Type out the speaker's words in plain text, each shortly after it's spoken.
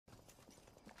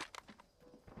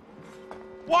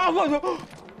Wow! Whoa!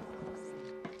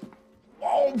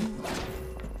 Whoa.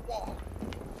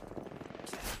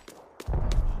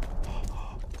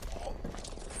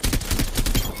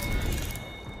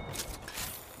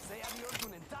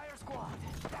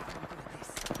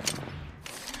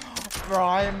 Bro,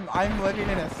 I'm living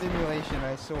in a simulation,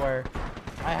 I swear.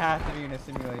 I have to be in a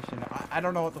simulation. I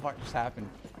don't know what the fuck just happened.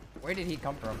 Where did he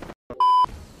come from?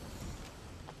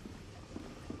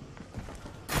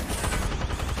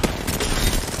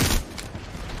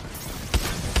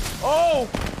 Oh!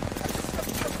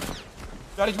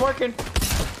 Daddy's working.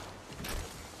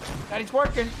 Daddy's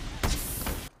working.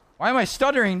 Why am I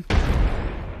stuttering?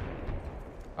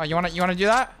 Oh, you wanna do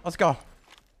that? Let's go.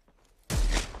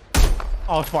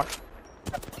 Oh fuck.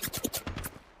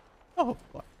 Oh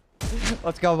fuck.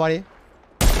 Let's go, buddy.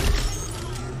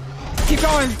 Keep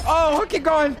going. Oh, keep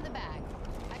going.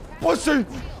 Pussy.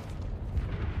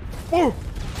 Oh.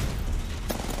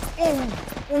 Oh.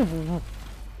 Oh.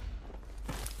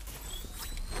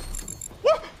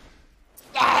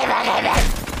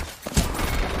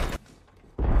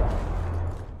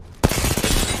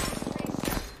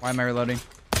 Why am I reloading?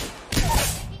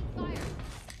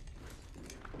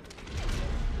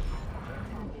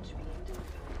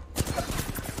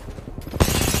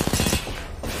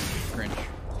 Cringe.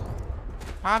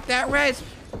 Pop that res!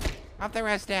 Pop the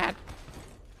res, Dad.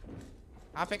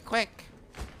 Pop it quick.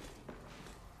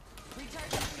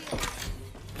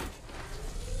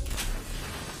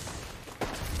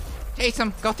 Chase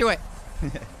him! Go through it!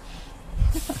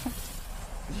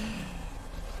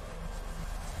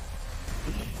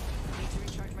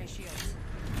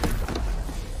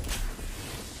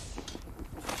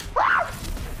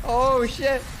 Oh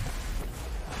shit!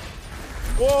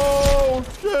 Oh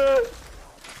shit!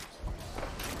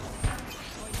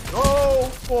 Oh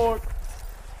fuck!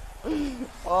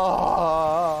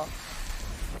 Ah!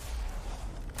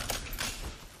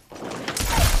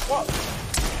 What?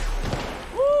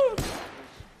 Woo!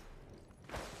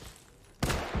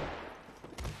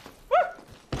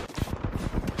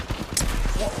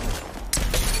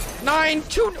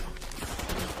 9-2.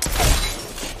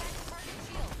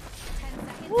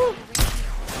 Woo.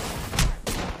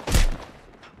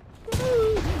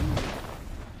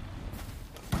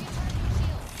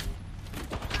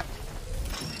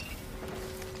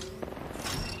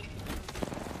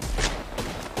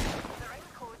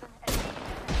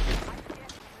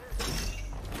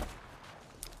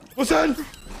 What's that?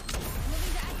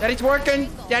 Daddy's working.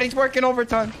 Daddy's working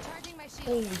overtime.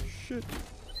 Holy shit.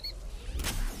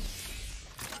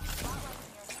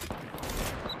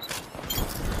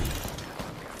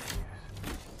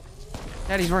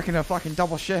 Daddy's working a fucking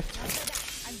double shift.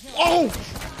 Oh!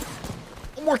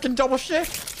 I'm working double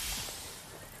shift.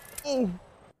 Oh.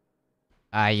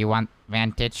 You want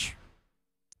Vantage?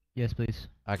 Yes, please.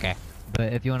 Okay.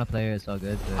 But if you want to play it, it's all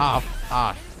good. But... Oh.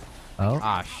 Oh. Oh?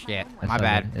 Oh shit. It's My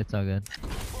bad. Good. It's all good.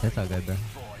 It's all good, bro.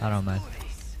 I don't mind.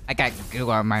 I got goo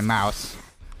on my mouse.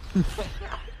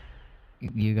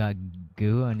 You got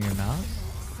goo on your mouse?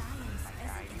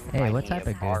 Hey, what type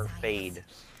of goo? Faide.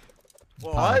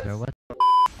 What? Bro, what?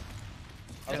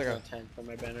 I was like 10 for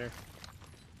my banner.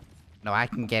 No, I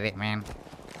can get it, man.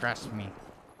 Trust me.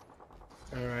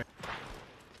 Alright.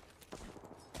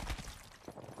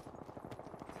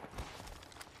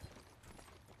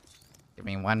 Give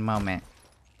me one moment.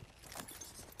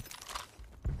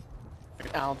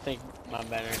 I don't think my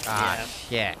banner can Ah,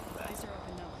 shit.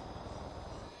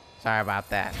 Sorry about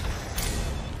that.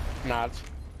 Not.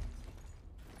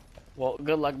 Well,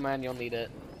 good luck, man. You'll need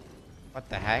it. What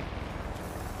the heck?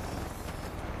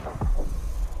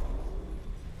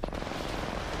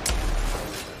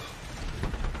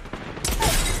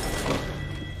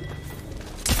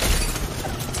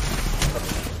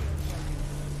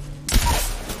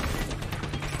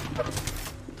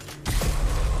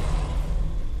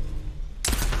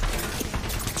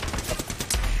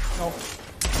 No.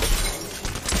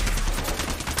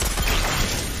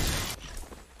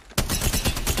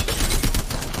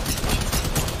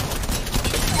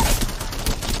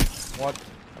 What?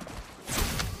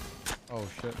 Oh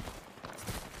shit.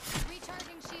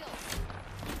 Recharging shield.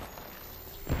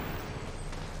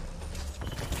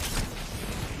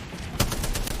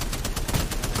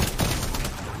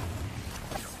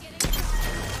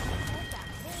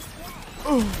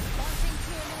 Oh.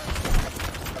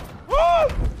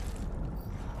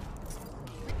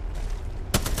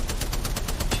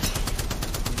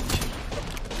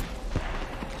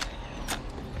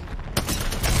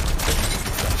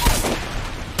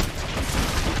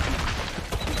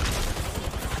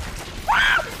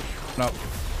 No.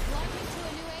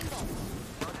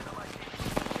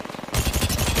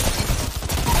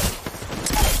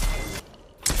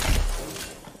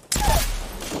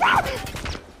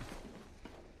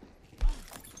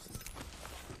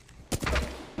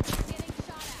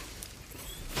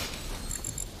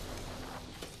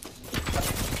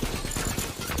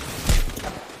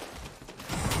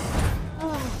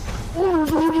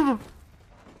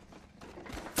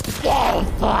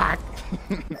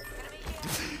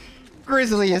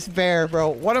 grizzliest bear, bro.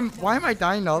 Why am I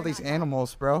dying to all these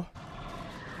animals, bro?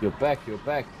 You're back, you're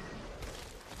back.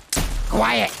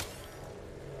 Quiet!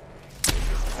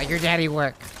 Like your daddy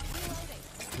work.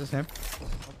 Is this him?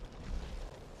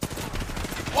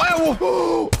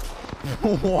 Whoa!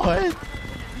 What?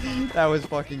 That was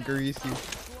fucking greasy.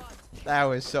 That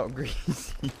was so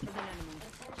greasy.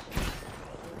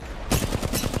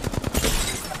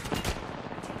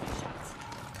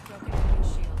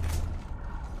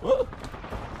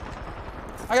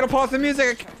 I gotta pause the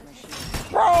music!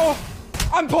 Bro!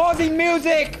 I'm pausing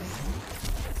music!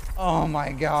 Oh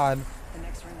my god.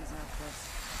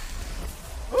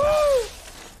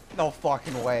 No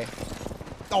fucking way.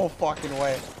 No fucking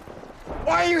way.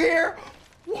 Why are you here?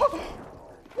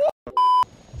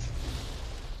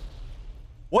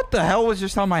 What the hell was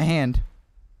just on my hand?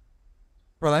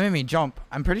 Bro, that made me jump.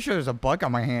 I'm pretty sure there's a bug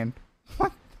on my hand.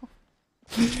 What?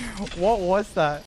 What was that?